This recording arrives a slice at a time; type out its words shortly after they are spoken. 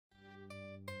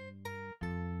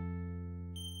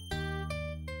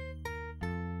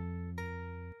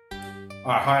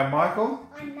Alright, hi, I'm Michael.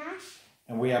 I'm Nash.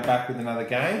 And we are back with another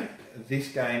game. This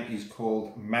game is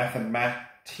called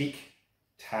MathemaTic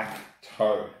Tac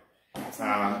Toe. That's the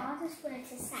hardest word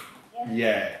to say.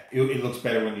 Yeah, it looks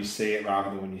better when you see it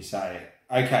rather than when you say it.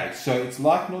 Okay, so it's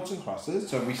like noughts and crosses.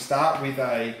 So we start with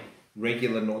a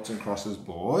regular noughts and crosses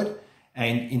board.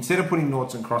 And instead of putting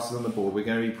noughts and crosses on the board, we're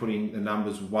going to be putting the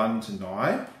numbers 1 to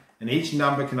 9. And each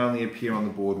number can only appear on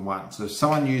the board once. So if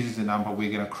someone uses a number,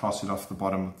 we're going to cross it off the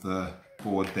bottom of the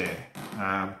board there.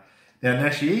 Now,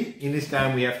 Nashi, in this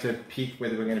game, we have to pick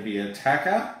whether we're going to be an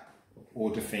attacker or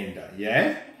defender,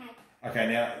 yeah? Okay,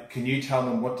 now, can you tell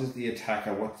them what does the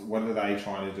attacker, what are they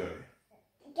trying to do?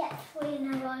 Get 3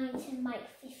 in a row to make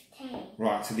 15.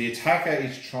 Right, so the attacker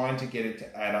is trying to get it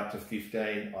to add up to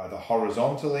 15, either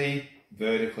horizontally,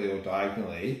 vertically, or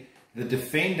diagonally. The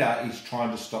defender is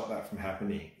trying to stop that from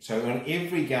happening. So in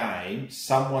every game,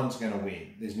 someone's going to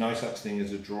win. There's no such thing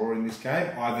as a draw in this game.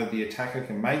 Either the attacker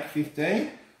can make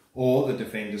 15 or the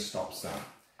defender stops them.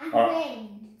 And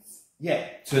wins. Yeah.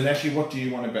 So Nashi, what do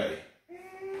you want to be?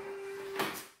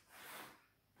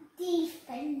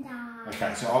 Defender.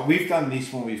 Okay, so we've done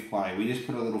this when we've played. We just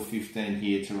put a little 15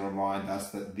 here to remind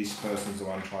us that this person's the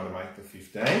one trying to make the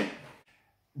 15.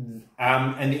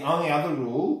 And the only other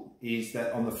rule is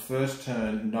that on the first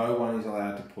turn, no one is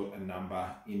allowed to put a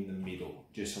number in the middle,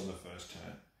 just on the first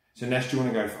turn. So Nash, do you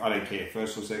want to go, I don't care,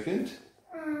 first or second?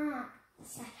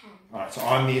 Second. Alright, so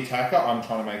I'm the attacker, I'm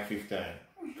trying to make 15,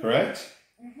 correct?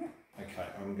 Okay,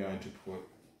 I'm going to put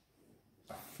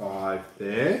a 5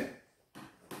 there.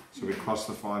 So we cross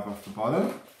the 5 off the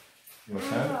bottom. Your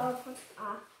turn. I'll put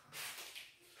a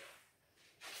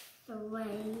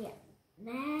 3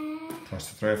 there. Cross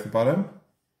the 3 off the bottom.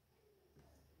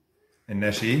 And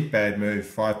Nashi, bad move.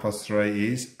 5 plus 3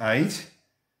 is 8.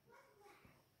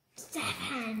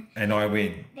 7. And I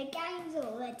win. The game's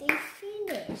already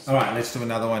finished. Alright, let's do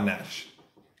another one, Nash.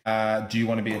 Do you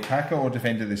want to be attacker or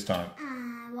defender this time?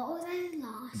 What was I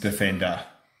last? Defender.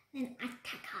 Then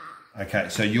attacker. Okay,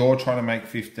 so you're trying to make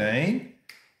 15.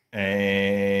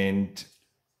 And...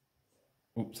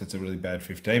 oops, that's a really bad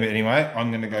 15. But anyway, I'm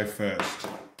going to go first.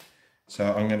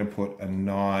 So I'm going to put a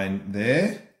 9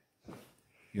 there.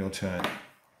 Your turn.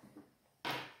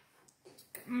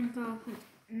 I'm going to put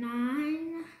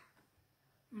 9.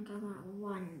 I'm going to put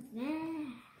 1 there.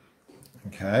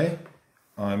 Okay.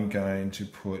 I'm going to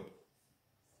put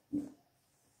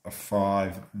a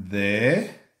 5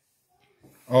 there.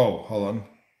 Oh, hold on.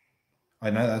 I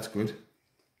know that's good.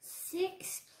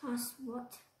 6 plus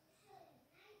what?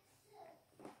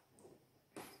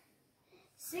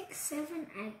 6, 7,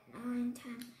 8, 9,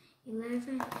 10,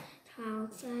 11,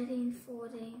 12, 13,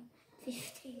 14,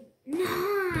 15.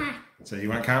 No! So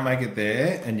you can't make it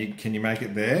there, and can you make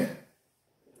it there?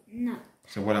 No.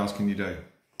 So what else can you do?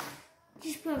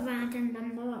 Just put a random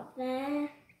number up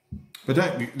there. But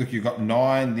don't, look, you've got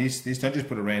 9, this, don't just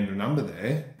put a random number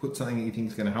there. Put something that you think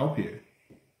is going to help you.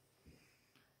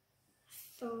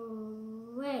 3.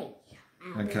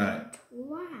 Okay.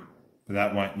 12.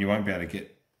 But you won't be able to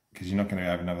get, because you're not going to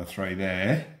have another 3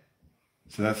 there.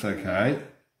 So that's okay.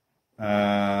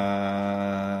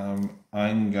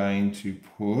 I'm going to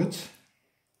put,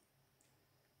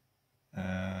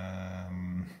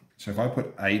 so if I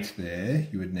put 8 there,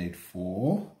 you would need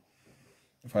 4.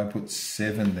 If I put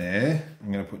 7 there,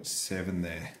 I'm going to put 7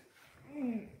 there.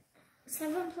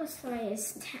 7 plus 3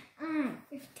 is 10,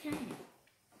 15.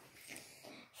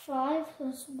 5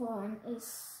 plus 1 is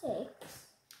 6.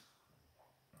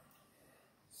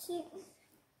 6.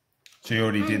 So you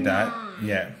already did that?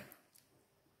 Yeah.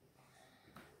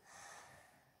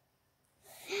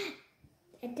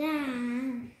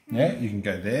 Down. Yeah, you can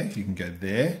go there, you can go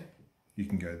there, you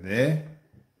can go there.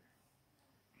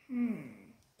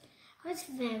 That's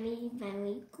very,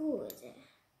 very good.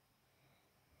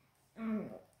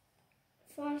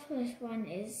 5 plus 1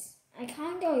 is... I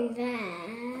can't go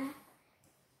there.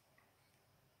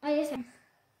 I just have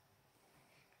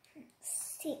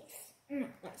 6. No,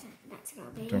 that's gotta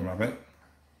be... Don't rub it.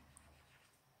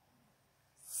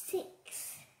 6.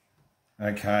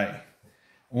 Okay.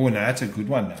 Oh, no, that's a good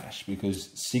one, Nash, because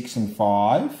 6 and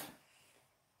 5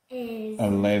 is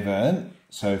 11.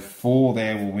 So 4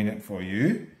 there will win it for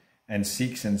you. And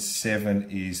 6 and 7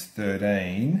 is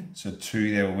 13. So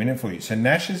 2 there will win it for you. So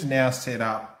Nash has now set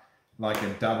up like a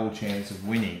double chance of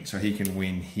winning. So he can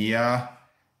win here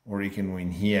or he can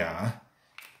win here.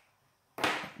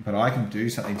 But I can do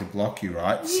something to block you,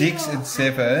 right? 6 and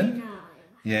 7.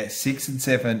 Yeah, 6 and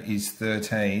 7 is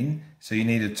 13. So you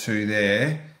need a 2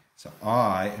 there. So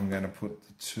I am going to put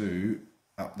the 2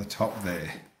 up the top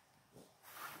there.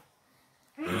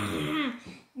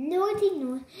 Naughty.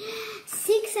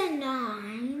 6 and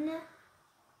 9.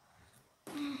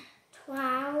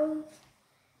 12.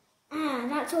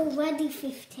 That's already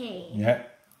 15. Yeah.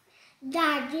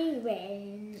 Dad, you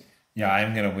win. Yeah, I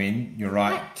am going to win. You're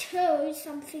right. At 2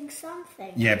 something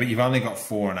something. Yeah, but you've only got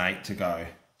 4 and 8 to go.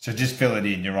 So just fill it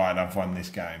in. You're right. I've won this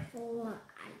game. 4,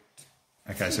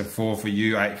 8. Okay, so 4 for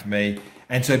you, 8 for me.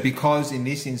 And so because in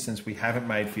this instance we haven't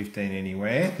made 15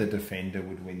 anywhere, the defender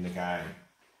would win the game.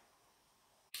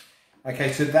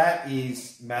 Okay, so that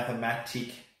is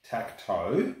MathemaTic Tac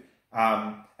Toe.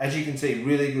 As you can see,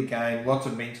 really good game, lots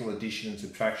of mental addition and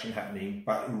subtraction happening,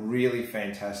 but really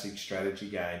fantastic strategy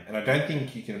game. And I don't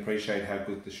think you can appreciate how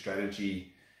good the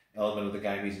strategy element of the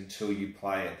game is until you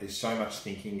play it. There's so much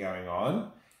thinking going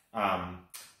on.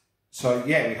 So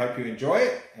yeah, we hope you enjoy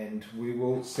it, and we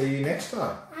will see you next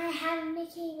time. I have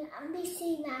Mickey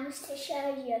Mouse to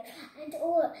show you, and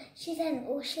she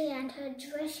and her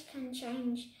dress can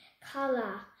change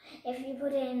colour if you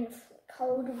put in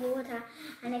cold water,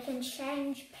 and it can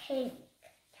change pink.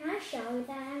 Can I show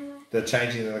them? The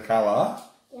changing of the colour?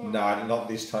 Yeah. No, not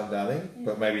this time, darling,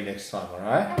 but maybe next time,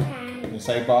 alright? Okay. You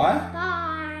say bye? Bye.